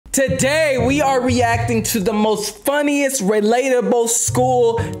Today we are reacting to the most funniest, relatable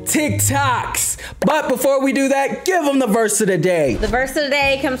school TikToks. But before we do that, give them the verse of the day. The verse of the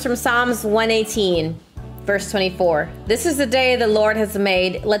day comes from Psalms 118, verse 24. This is the day the Lord has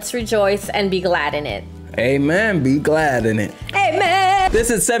made. Let's rejoice and be glad in it. Amen. Be glad in it. Amen.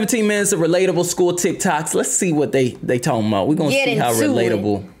 This is 17 minutes of relatable school TikToks. Let's see what they talking about. We're gonna see how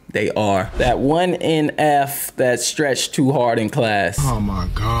relatable they are. That one NF that stretched too hard in class. Oh my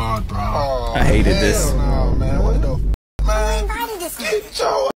God, bro. I hated this. No, man. What the man?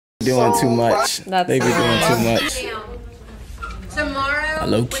 Doing too much. They be doing too much. Tomorrow,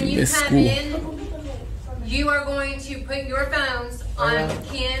 when you come in, you are going to put your phones on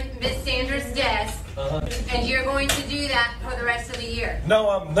Miss Sandra's desk, and you're going to do that for the rest of the year. No,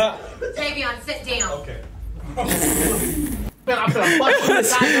 I'm not. Tavion, sit down. Okay. There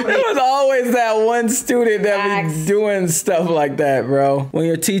was always that one student that be doing stuff like that, bro. When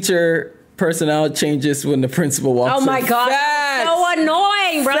your teacher personality changes when the principal walks in. Oh my God, so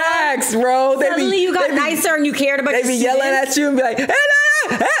annoying, bro. Facts, bro. Suddenly you got nicer and you cared about your students. They be yelling at you and be like, hey,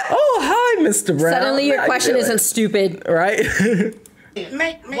 oh, hi, Mr. Brown. Suddenly your question isn't stupid. Right?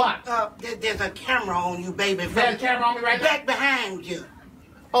 What? There's a camera on you, baby. There's a camera on me right back behind you.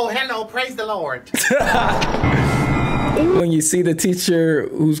 Oh, hello. Praise the Lord. When you see the teacher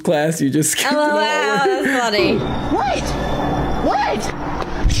whose class you just skipped LOL, that's funny. What?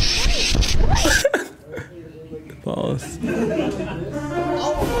 Pause.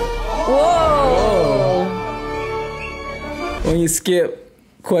 Whoa. When you skip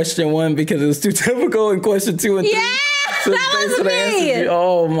question 1 because it was too difficult and question 2 and 3. Yeah, that was me.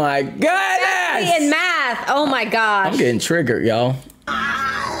 Oh my goodness. In math. Oh my gosh. I'm getting triggered, y'all.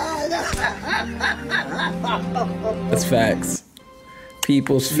 That's facts.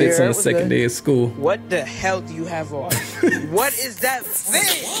 People's fits on the second day of school. What the hell do you have on? What is that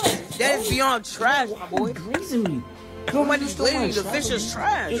fish? That is beyond trash, my boy. Greasing me. Nobody's literally the fish is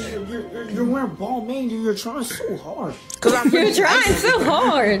trash. You're wearing ball main. You're trying so hard. You're trying so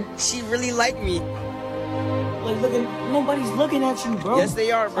hard. She really liked me. Like, nobody's looking at you, bro. Yes,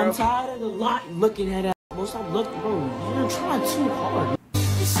 they are, bro. I'm tired of the lot looking at that. Bro, stop looking, bro. You're trying too hard.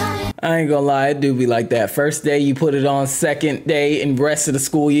 I ain't gonna lie, it do be like that. First day you put it on, second day and rest of the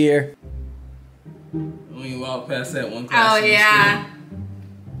school year. When you walk past that one class. Oh, yeah.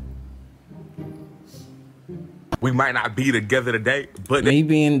 We might not be together today, but Me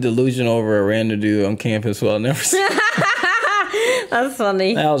being delusional over a random dude on campus, well, I'll never see. That's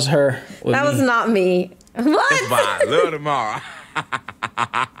funny. That was her. That was not me. What? bye. Love tomorrow.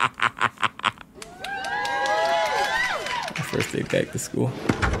 First day back to school.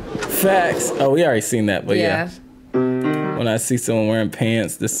 Facts. Oh, we already seen that, but yeah. When I see someone wearing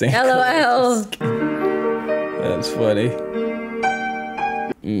pants the same LOL. That's funny.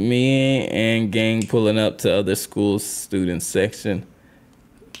 Me and gang pulling up to other school student section.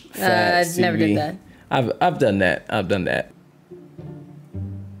 Facts, Never TV. did that. I've done that. I've done that.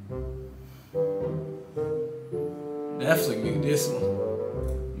 Definitely knew this one.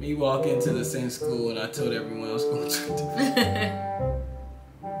 Me walk into the same school and I told everyone else going to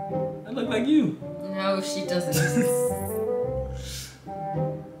I look like you. No, she doesn't.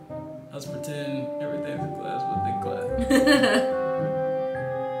 I was pretending everything's in class was in class.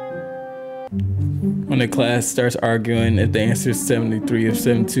 When the class starts arguing if the answer is 73 or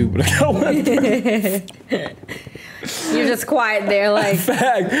 72, but I got one. You're just quiet there like.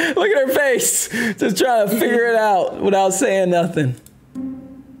 Fact. Look at her face. Just trying to figure it out without saying nothing.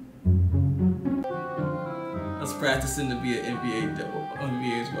 I was practicing to be an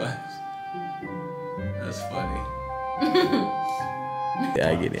NBA's wives. That's funny. Yeah,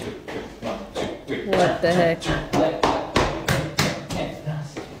 I get it. What the heck?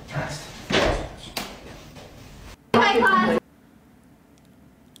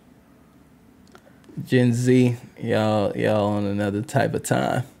 Gen Z, y'all on another type of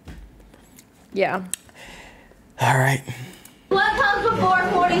time. Yeah. All right. What comes before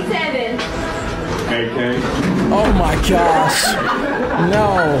 47? Okay. Oh my gosh. No.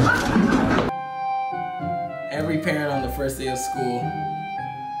 Every parent on the first day of school.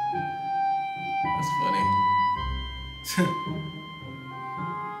 That's funny.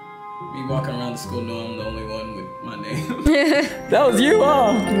 Me walking around the school knowing I'm the only one with my name. That was you,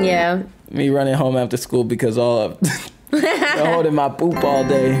 huh? Yeah. Me running home after school because all of holding my poop all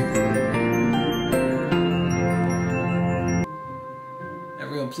day.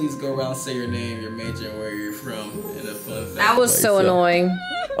 Everyone, please go around, say your name, your major, and where you're from. In a fun fact. That was so annoying.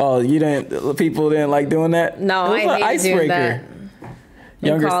 Oh, you didn't? People didn't like doing that? No, it was I hated doing that.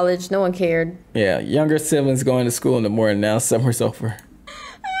 In college, no one cared. Yeah, younger siblings going to school in the morning. Now summer's over.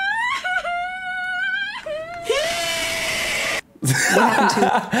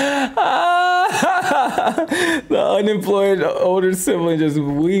 The unemployed older sibling just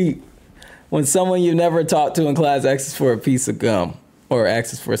weep when someone you've never talked to in class asks for a piece of gum or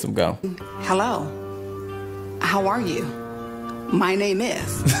asks for some gum. Hello. How are you? My name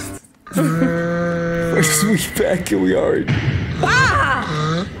is. First week back and we already.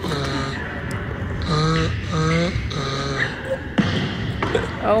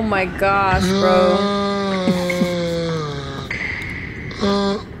 Oh my gosh, bro.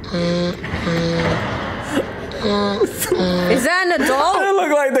 Is that an adult? That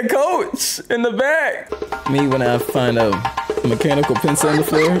look like the coach in the back. Me when I find a mechanical pencil on the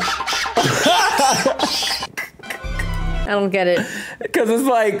floor. I don't get it. Because it's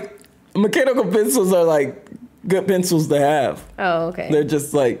like, mechanical pencils are like good pencils to have. Oh, okay. They're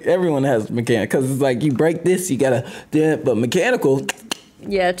just like, everyone has mechanical. Because it's like, you break this, you gotta do it. But mechanical.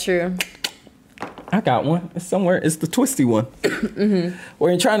 Yeah, true. I got one. It's somewhere. It's the twisty one. Mm-hmm.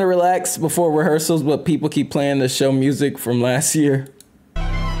 Where you're trying to relax before rehearsals, but people keep playing the show music from last year.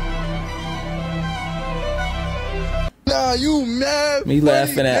 Nah, you mad? Me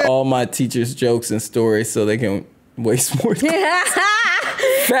laughing at all my teachers' jokes and stories so they can waste more time.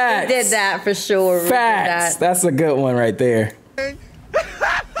 Facts. We did that for sure. Facts. That's a good one right there.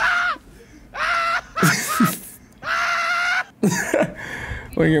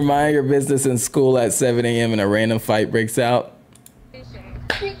 When you're minding your business in school at 7 a.m. and a random fight breaks out.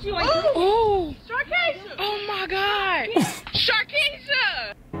 Oh, Sharkeisha! Oh my God!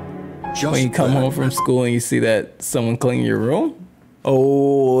 Sharkeisha! When you come home from school and you see that someone clean your room.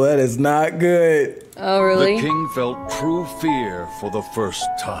 Oh, that is not good. Oh, really? The king felt true fear for the first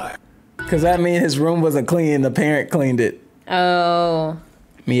time. Because that means his room wasn't clean, the parent cleaned it. Oh.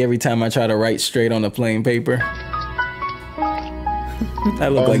 Me every time I try to write straight on a plain paper.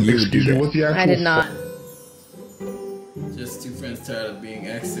 That looked like you would do that. I did not. Just two friends tired of being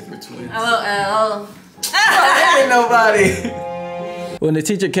accident for twins. LOL. Ain't nobody. When the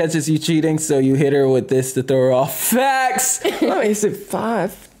teacher catches you cheating, so you hit her with this to throw her off. Facts. Oh, is it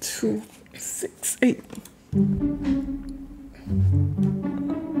 5, 2, 6, 8?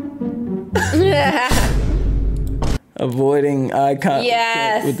 Avoiding eye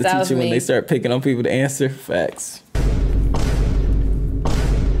contact with the teacher when they start picking on people to answer. Facts.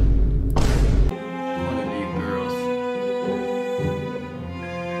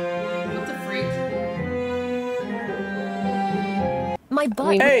 My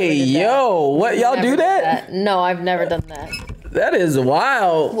butt. Hey, yo, what y'all do that? No, I've never done that. That is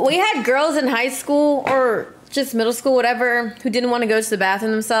wild. We had girls in high school or just middle school, whatever, who didn't want to go to the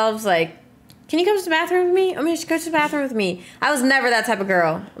bathroom themselves. Like, can you come to the bathroom with me? I mean, go to the bathroom with me. I was never that type of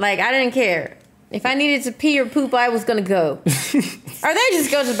girl. Like, I didn't care. If I needed to pee or poop, I was gonna go. Or they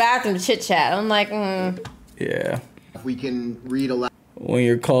just go to the bathroom to chit chat. I'm like, Yeah. We can read aloud. When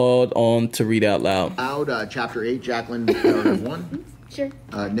you're called on to read out loud. Chapter 8, Jacqueline, paragraph 1. Sure.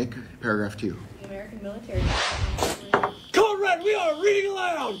 Nick, paragraph 2. The American military. Conrad, we are reading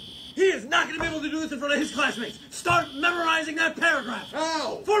aloud! He is not going to be able to do this in front of his classmates. Start memorizing that paragraph.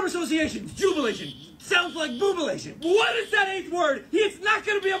 How? Form associations, jubilation. Sounds like boobilation. What is that 8th word? He is not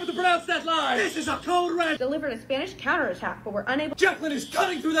going to be able to pronounce that line. This is a code red. Delivered a Spanish counterattack, but we're unable. Jacqueline is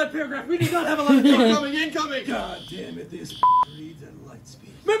cutting through that paragraph. We do not have a lot of time. Incoming. God damn it, this reads at light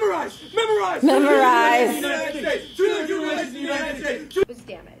speed. Memorize. Memorize. It was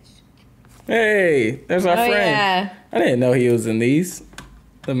damaged. Hey, there's our friend. Yeah. I didn't know he was in these.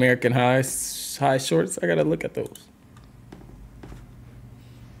 The American high shorts. I gotta look at those.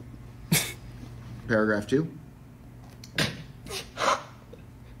 Paragraph 2.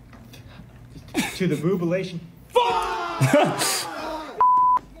 To the boobilation.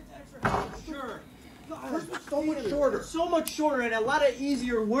 So much shorter. So much shorter and a lot of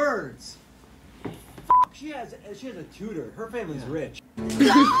easier words. She has a tutor. Her family's rich.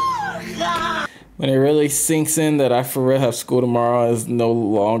 When it really sinks in that I for real have school tomorrow is no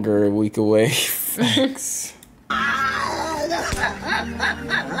longer a week away. Facts.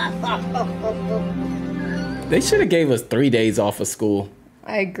 They should have gave us 3 days off of school.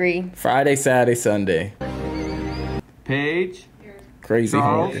 I agree. Friday, Saturday, Sunday. Paige. Crazy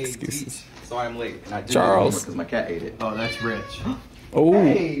Charles. excuses. Sorry I'm late. And I did Charles. because my cat ate it. Oh, that's rich. Oh.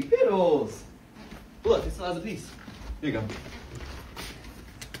 Hey, Fiddles. Look, it still has a piece. Here you go.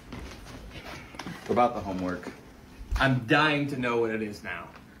 About the homework. I'm dying to know what it is now.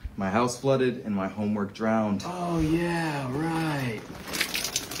 My house flooded and my homework drowned. Oh, yeah, right.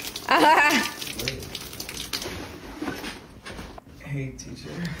 Hey, teacher.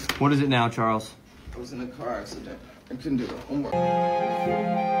 What is it now, Charles? I was in a car accident. I couldn't do the homework. You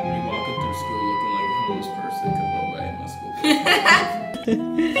walking through school looking like a homeless person because nobody in my school.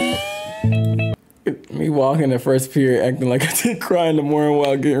 walk in the first period acting like I did cry in the morning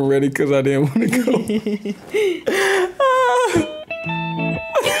while getting ready because I didn't want to go.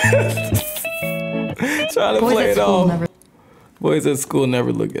 Trying to play it off. Boys at school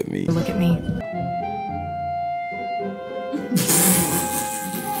never look at me. Look at me.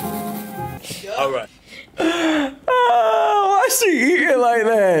 All right. Why she eating like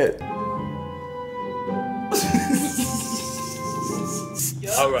that?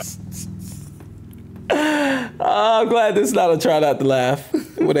 All right. I'm glad this is not a try not to laugh.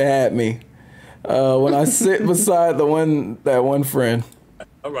 It would have had me. When I sit beside that one friend.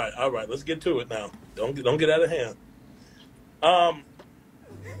 All right. Let's get to it now. Don't get out of hand.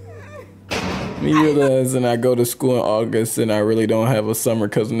 Me realize, and I go to school in August, and I really don't have a summer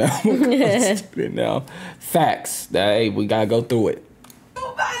because now I'm a student now. Facts. That, hey, we gotta go through it.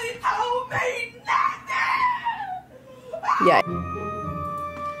 Nobody told me nothing. Yeah.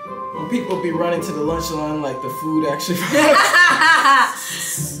 When people be running to the lunch line like the food actually.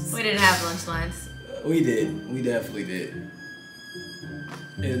 We didn't have lunch lines. We did. We definitely did.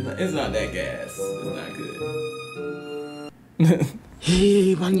 It's not that gas. It's not good.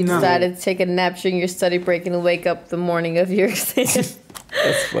 You decided to take a nap during your study break and wake up the morning of your exam.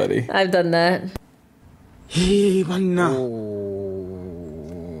 That's funny. I've done that.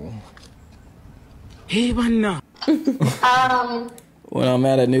 When I'm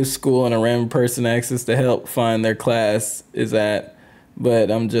at a new school and a random person asks us to help find their class is at, but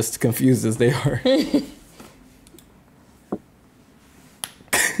I'm just confused as they are. I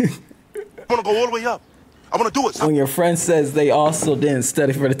want to go all the way up. I want to do it. When your friend says they also didn't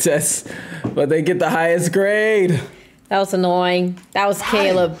study for the test, but they get the highest grade. That was annoying. That was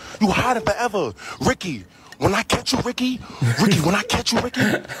Caleb. You hide it forever. Ricky, when I catch you, Ricky, when I catch you, Ricky.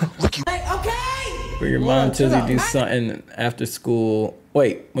 When your mom tells you to do something after school.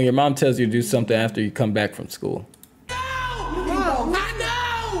 Wait, when your mom tells you to do something after you come back from school.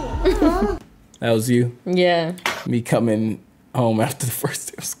 That was you? Yeah. Me coming home after the first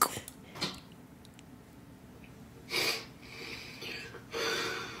day of school.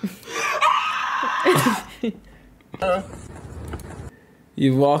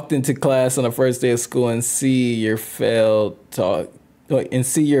 You walked into class on the first day of school and see your failed talking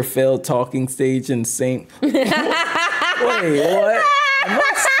stage and sing. Wait, what?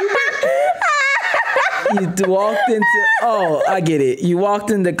 You walked into. Oh, I get it. You walked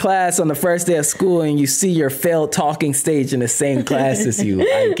into class on the first day of school and you see your failed talking stage in the same class as you.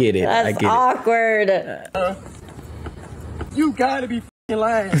 I get it. That's I get awkward. You gotta be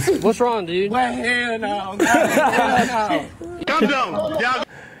lying. What's wrong, dude? Well, hell no. Calm down. Yeah.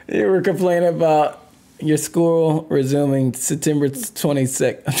 You were complaining about your school resuming September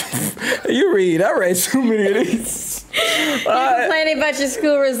 22nd. You read. I read so many of these. You're complaining about your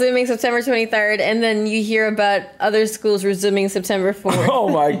school resuming September 23rd, and then you hear about other schools resuming September 4th. Oh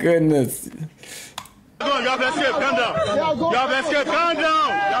my goodness. Y'all better skip. Calm down. Y'all better skip. Calm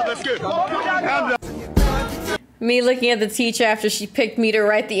down. Y'all better skip. Calm down. Me looking at the teacher after she picked me to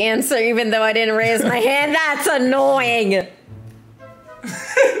write the answer, even though I didn't raise my hand. That's annoying.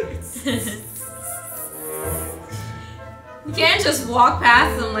 You can't just walk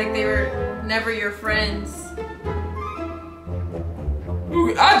past them like they were never your friends. I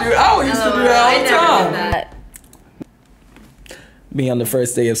used to do that all the time. That. Me on the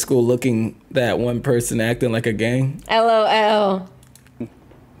first day of school looking that one person acting like a gang. LOL.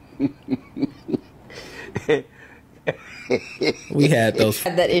 We had those.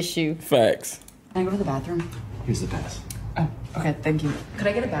 Had that issue. Facts. Can I go to the bathroom? Here's the pass. Oh, okay, thank you. Could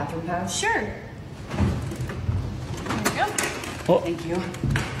I get a bathroom pass? Sure. Oh. Thank you.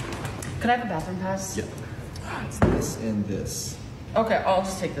 Could I have a bathroom pass? Yep. It's this and this. Okay, I'll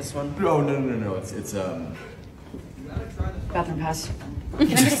just take this one. No. It's Bathroom pass. Can I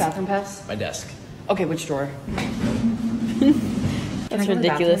get a bathroom pass? my desk. Okay, which drawer? That's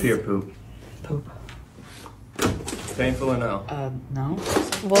ridiculous. Fear poop. Poop. Painful or no? No.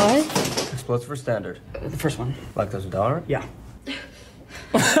 What? Explosive or standard? The first one. Lactose intolerant? Yeah.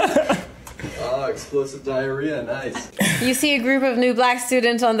 Oh, explosive diarrhea. Nice. You see a group of new black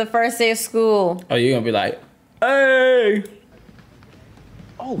students on the first day of school. Oh, you're gonna be like, hey.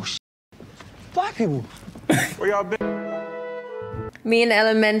 Oh, black people. Where y'all been? Me in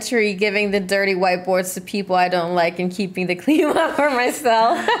elementary giving the dirty whiteboards to people I don't like and keeping the clean one for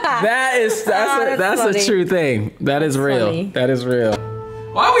myself. That's a true thing. That is real. Funny. That is real.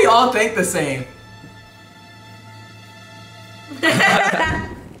 Why we all think the same?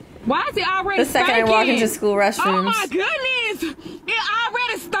 Why is it already The second I walk into school restrooms. Oh my goodness! It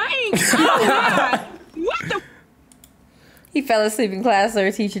already stinks! Oh God! What the? He fell asleep in class, so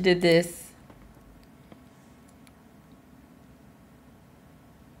our teacher did this.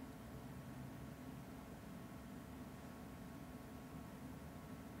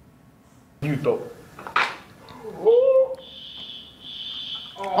 You throw.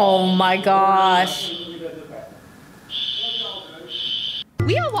 Oh my gosh.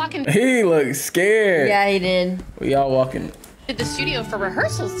 We all walking He looked scared. Yeah, he did. We all walking. to the studio for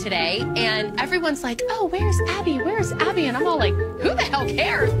rehearsals today, and everyone's like, "Oh, where's Abby? Where's Abby?" And I'm all like, "Who the hell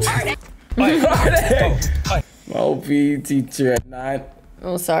cares?" Party. My old PE teacher at 9.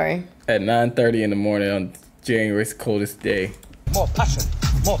 Oh, sorry. At 9:30 in the morning on January's coldest day. More passion,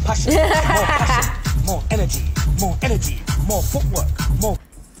 more passion, more passion, more energy, more footwork, more.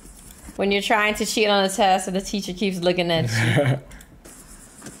 When you're trying to cheat on a test and the teacher keeps looking at you.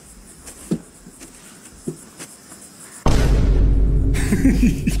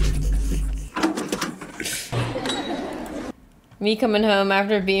 Me coming home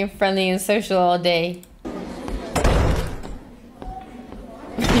after being friendly and social all day.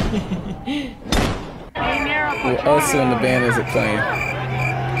 Well, us and the band isn't playing.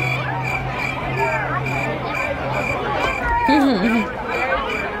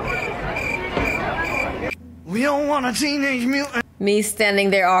 We don't want a teenage mutant. Me standing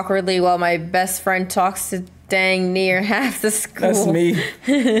there awkwardly while my best friend talks to dang near half the school. That's me.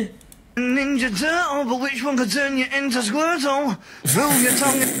 Ninja Turtle, but which one could turn you into Squirtle? Move your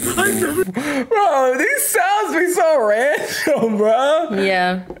tongue. Bro, these sounds be so random, bro.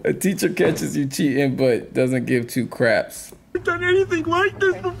 Yeah. A teacher catches you cheating but doesn't give two craps. I've done anything like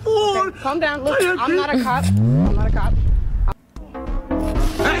this before. Okay, calm down. Look, I'm not a cop. I'm not a cop.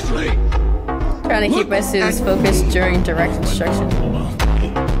 Ashley! Trying to keep my students focused during direct instruction.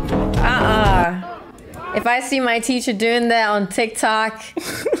 If I see my teacher doing that on TikTok,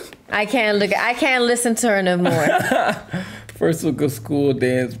 I can't listen to her no more. First week of school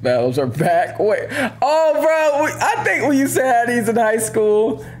dance battles are back. Wait, oh bro, I think we used to have these in high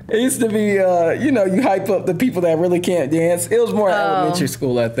school. It used to be, you know, you hype up the people that really can't dance. It was more elementary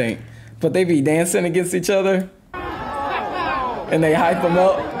school, I think. But they be dancing against each other. And they hype them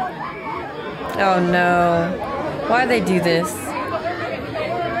up. Oh no. Why'd they do this?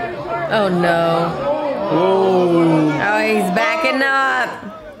 Oh no. Whoa. Oh, he's backing up.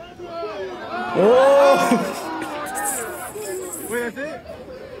 Oh. Wait, that's it?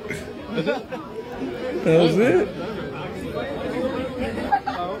 That's it? That was it?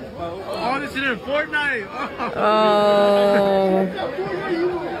 Oh, this is in Fortnite. Oh.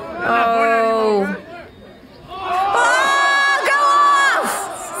 Oh. Oh, go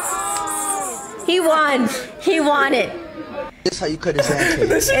off! He won. He won it. This how you cut his ass.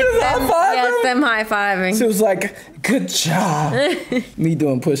 This shit is high-fiving? Yeah, it's them high-fiving. She was like, good job. Me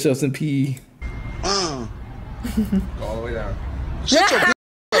doing push-ups in PE. All the way down.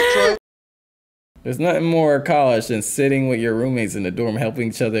 There's nothing more college than sitting with your roommates in the dorm, helping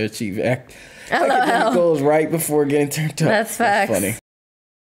each other achieve academic goals right before getting turned up. That's facts. Funny.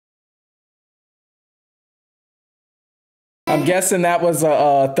 I'm guessing that was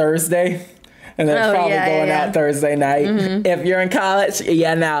a Thursday. And that's probably going out Thursday night. If you're in college,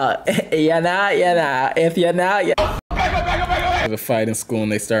 you're not. You're not. If you're not, you're not. Have a fight in school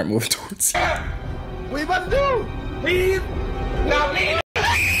and they start moving towards you. What you about to do? Leave. Not leave.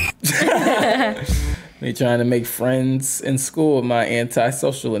 They trying to make friends in school with my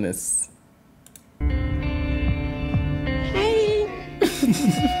anti-socialness. Hey.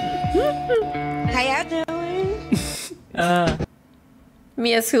 How y'all doing?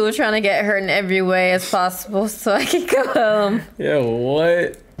 Me at school trying to get her in every way as possible so I can go home. Yeah,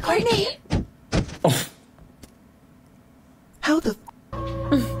 what? Courtney. Oh. How the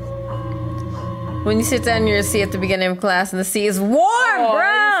When you sit down in your seat at the beginning of class and the seat is warm, bro.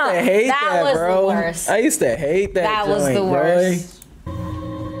 I used to hate that, was bro. the worst. I used to hate that. That was the worst.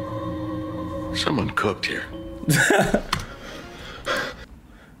 Someone cooked here.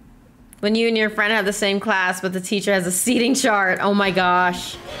 When you and your friend have the same class, but the teacher has a seating chart. Oh my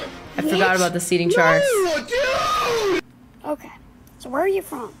gosh. I forgot about the seating charts. Okay, so where are you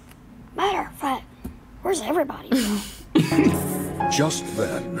from? Matter of fact, where's everybody from? Just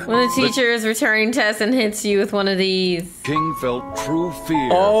then, When the teacher is returning tests and hits you with one of these. King felt true fear.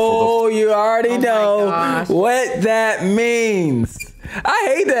 Oh, you already know gosh. what that means.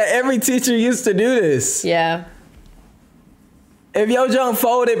 I hate that every teacher used to do this. Yeah. If your junk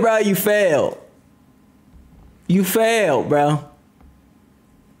folded, bro, you failed. You failed, bro.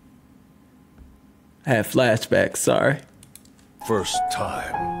 I had flashbacks, sorry. First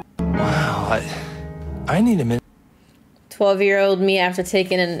time. Wow, I need a minute. 12-year-old me after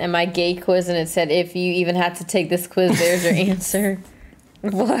taking my gay quiz and it said, if you even had to take this quiz, there's your answer.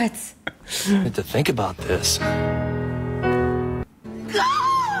 What? I need to think about this.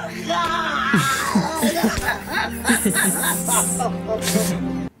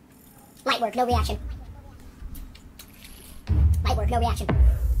 Light work, no reaction. Light work, no reaction.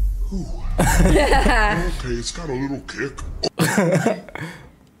 Okay, it's got a little kick.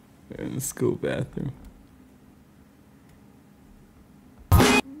 In the school bathroom.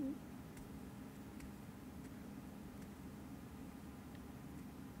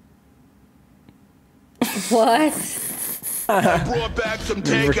 What? I brought back some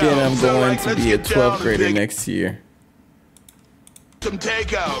Never takeout. again, I'm So, going like, to let's be a get down 12th and grader pick next year. some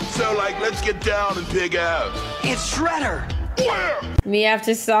takeout. So, like, let's get down and pig out. It's Shredder. Where? Me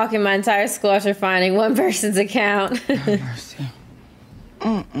after stalking my entire school after finding one person's account.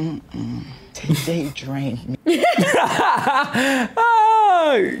 They drained me.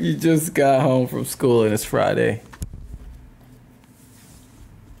 Oh, you just got home from school and it's Friday.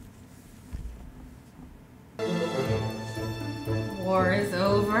 War is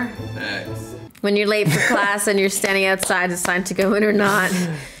over. Thanks. When you're late for class and you're standing outside, decide to go in or not.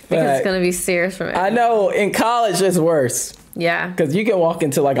 Because it's gonna be serious for me. I know in college it's worse. Yeah. Because you can walk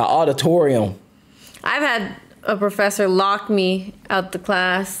into like an auditorium. I've had a professor lock me out the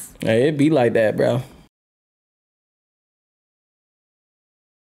class. Hey, it'd be like that, bro.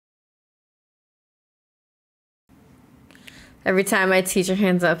 Every time my teacher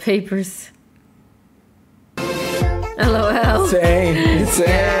hands out papers. LOL. Same.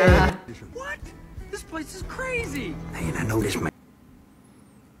 Yeah. What? This place is crazy. Man, I know this may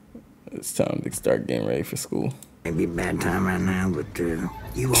It's time to start getting ready for school. be a bad time right now, but you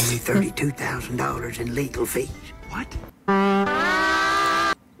owe me $32,000 in legal fees. What?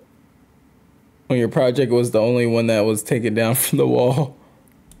 When your project was the only one that was taken down from the wall.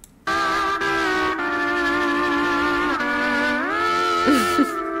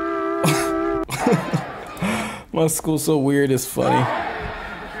 My school's so weird, it's funny.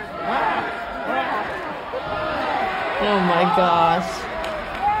 Oh my gosh.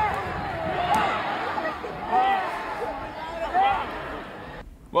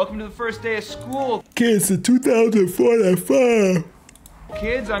 Welcome to the first day of school. Kids, in 2045.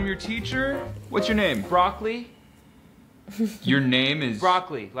 Kids, I'm your teacher. What's your name? Broccoli? Your name is...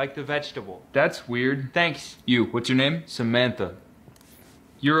 Broccoli, like the vegetable. That's weird. Thanks. You, what's your name? Samantha.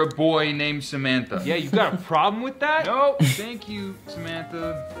 You're a boy named Samantha. Yeah, you got a problem with that? No, thank you,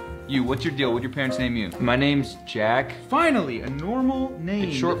 Samantha. You, what's your deal? What'd your parents name you? My name's Jack. Finally, a normal name.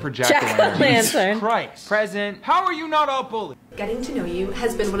 It's short for Jack-o'-lantern. Jack-o'-lantern. Christ. Present. How are you not all bullied? Getting to know you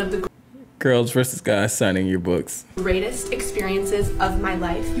has been one of the Girls versus guys signing your books. greatest experiences of my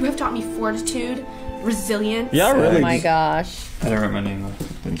life. You have taught me fortitude, resilience. Yeah, really. Oh my gosh. I didn't write my name on.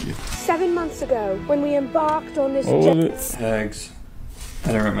 Thank you. 7 months ago, when we embarked on this What was it? Hags. I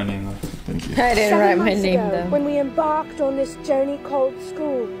didn't write my name on. Thank you. I didn't write my 7 months name ago, though. when we embarked on this journey called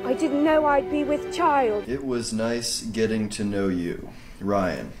school, I didn't know I'd be with child. It was nice getting to know you.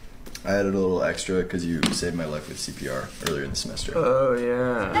 Ryan, I added a little extra because you saved my life with CPR earlier in the semester. Oh,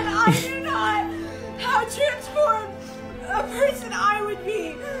 yeah. And I knew not how transformed a person I would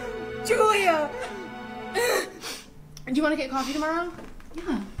be. Julia. Do you want to get coffee tomorrow?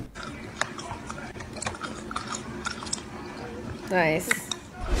 Yeah. Nice.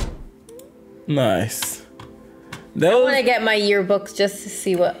 Nice. I want to get my yearbooks just to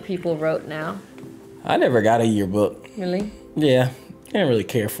see what people wrote now. I never got a yearbook. Really? Yeah, I didn't really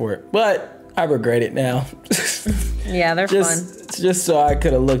care for it, but I regret it now. Yeah, they're fun. Just so I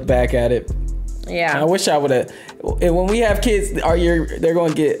could have looked back at it. Yeah. I wish I would have. When we have kids, they're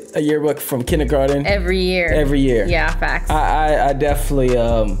going to get a yearbook from kindergarten Every year. Every year. Yeah, facts. I definitely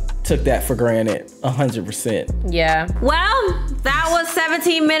took that for granted, 100%. Yeah. Well, that was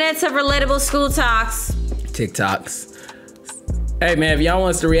 17 minutes of relatable school talks. TikToks. Hey man, if y'all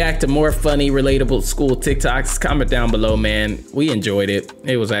want us to react to more funny, relatable school TikToks, comment down below, man. We enjoyed it.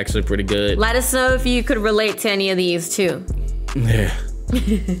 It was actually pretty good. Let us know if you could relate to any of these too. Yeah.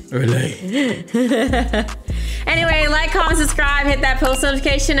 Relate. Anyway, like, comment, subscribe, hit that post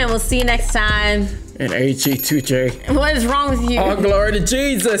notification, and we'll see you next time. And HE2J. What is wrong with you? All glory to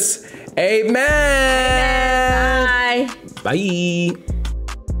Jesus. Amen. Amen. Bye. Bye.